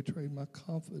me. They betrayed my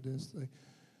confidence.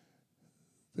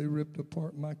 They ripped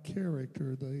apart my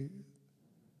character.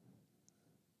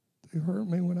 They hurt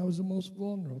me when I was the most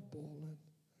vulnerable. And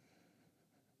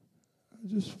I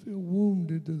just feel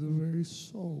wounded to the very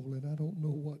soul, and I don't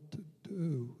know what to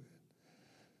do.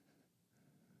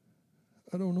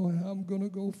 I don't know how I'm going to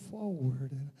go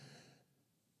forward. And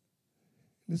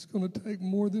it's going to take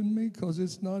more than me because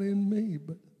it's not in me.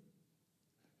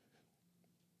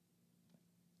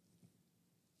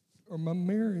 Or my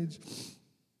marriage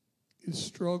is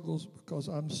struggles because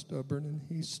I'm stubborn and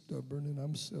he's stubborn and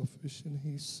I'm selfish and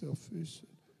he's selfish.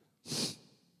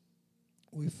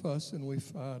 We fuss and we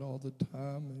fight all the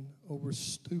time and over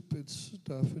stupid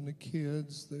stuff. And the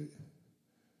kids,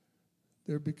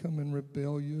 they're becoming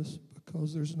rebellious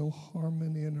because there's no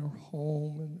harmony in our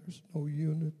home and there's no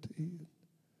unity.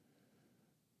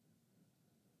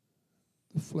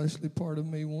 The fleshly part of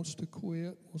me wants to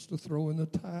quit, wants to throw in the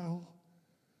towel.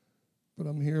 But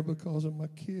I'm here because of my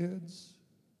kids.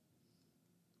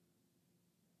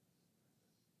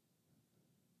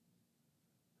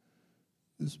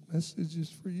 This message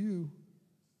is for you.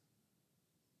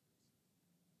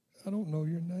 I don't know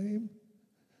your name.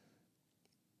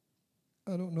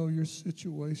 I don't know your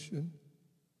situation.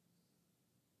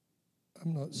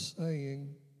 I'm not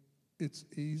saying it's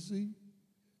easy,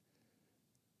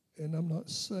 and I'm not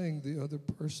saying the other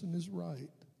person is right.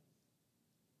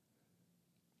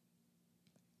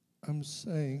 I'm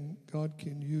saying God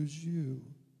can use you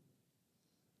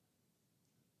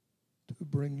to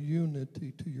bring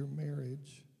unity to your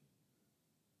marriage,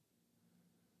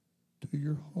 to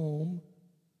your home,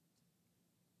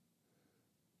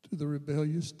 to the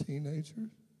rebellious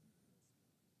teenager.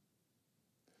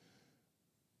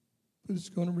 But it's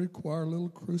going to require a little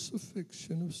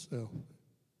crucifixion of self.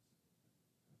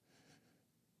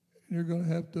 And you're going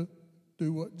to have to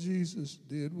do what Jesus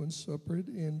did when supper had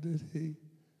ended. He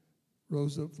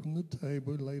rose up from the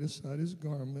table, laid aside his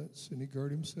garments, and he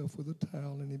girded himself with a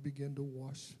towel, and he began to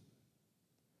wash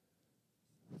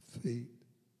feet.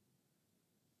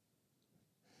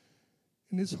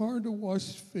 And it's hard to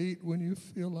wash feet when you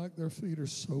feel like their feet are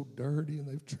so dirty and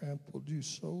they've trampled you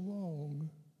so long.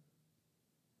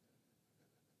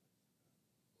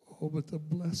 Oh, but the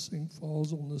blessing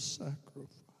falls on the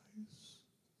sacrifice.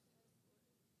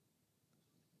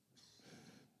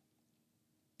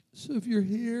 So if you're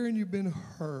here and you've been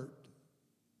hurt,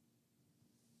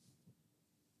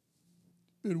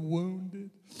 been wounded,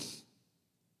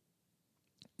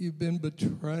 you've been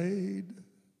betrayed,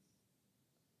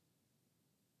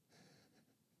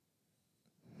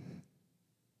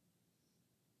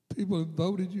 people have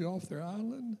voted you off their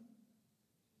island,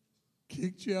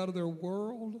 kicked you out of their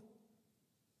world,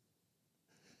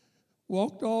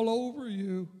 walked all over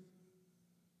you.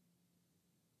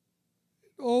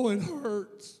 Oh, it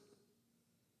hurts.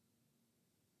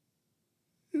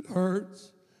 It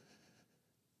hurts.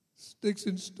 Sticks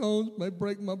and stones may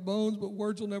break my bones, but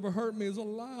words will never hurt me is a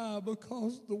lie,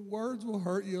 because the words will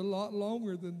hurt you a lot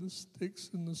longer than the sticks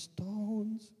and the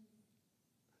stones.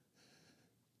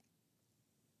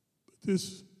 But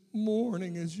this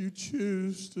morning, as you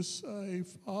choose to say,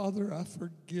 Father, I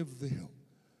forgive them,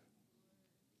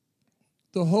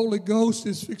 the Holy Ghost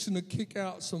is fixing to kick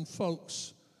out some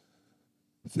folks,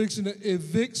 fixing to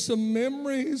evict some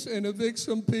memories and evict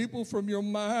some people from your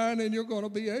mind, and you're going to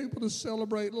be able to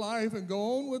celebrate life and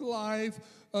go on with life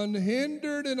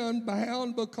unhindered and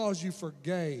unbound because you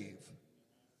forgave.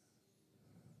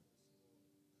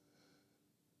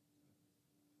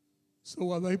 So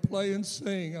while they play and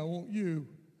sing, I want you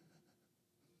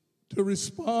to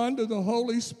respond to the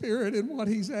Holy Spirit and what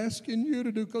he's asking you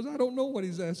to do, because I don't know what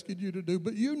he's asking you to do,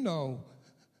 but you know.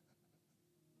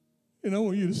 And I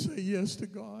want you to say yes to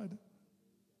God.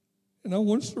 And I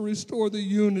want us to restore the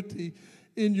unity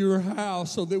in your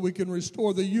house so that we can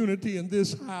restore the unity in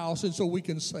this house and so we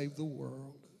can save the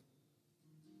world.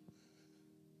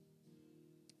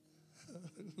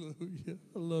 Hallelujah.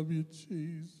 I love you,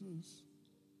 Jesus.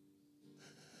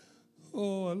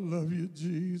 Oh, I love you,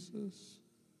 Jesus.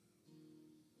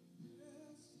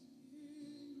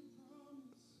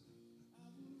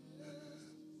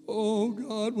 Oh,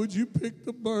 God, would you pick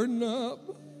the burden up?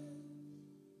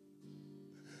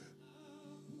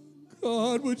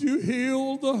 God, would you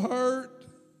heal the hurt?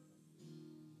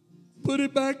 Put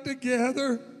it back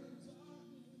together.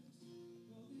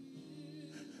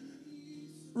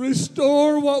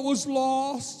 Restore what was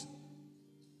lost.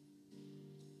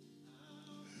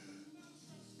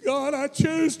 God, I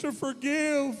choose to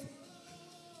forgive.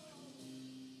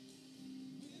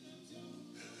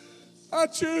 I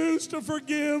choose to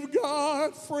forgive,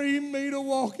 God. Free me to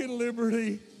walk in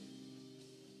liberty.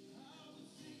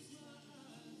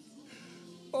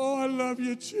 Oh, I love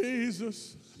you,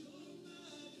 Jesus.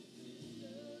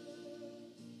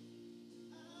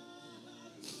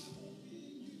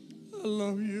 I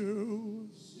love you.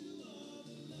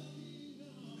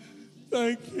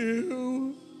 Thank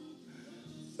you.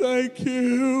 Thank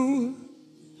you.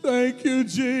 Thank you,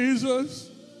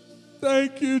 Jesus.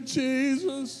 Thank you,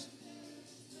 Jesus.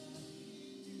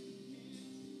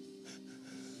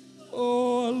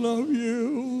 Oh, I love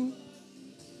you.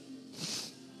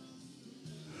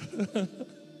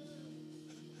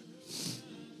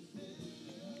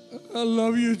 I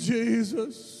love you,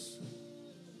 Jesus.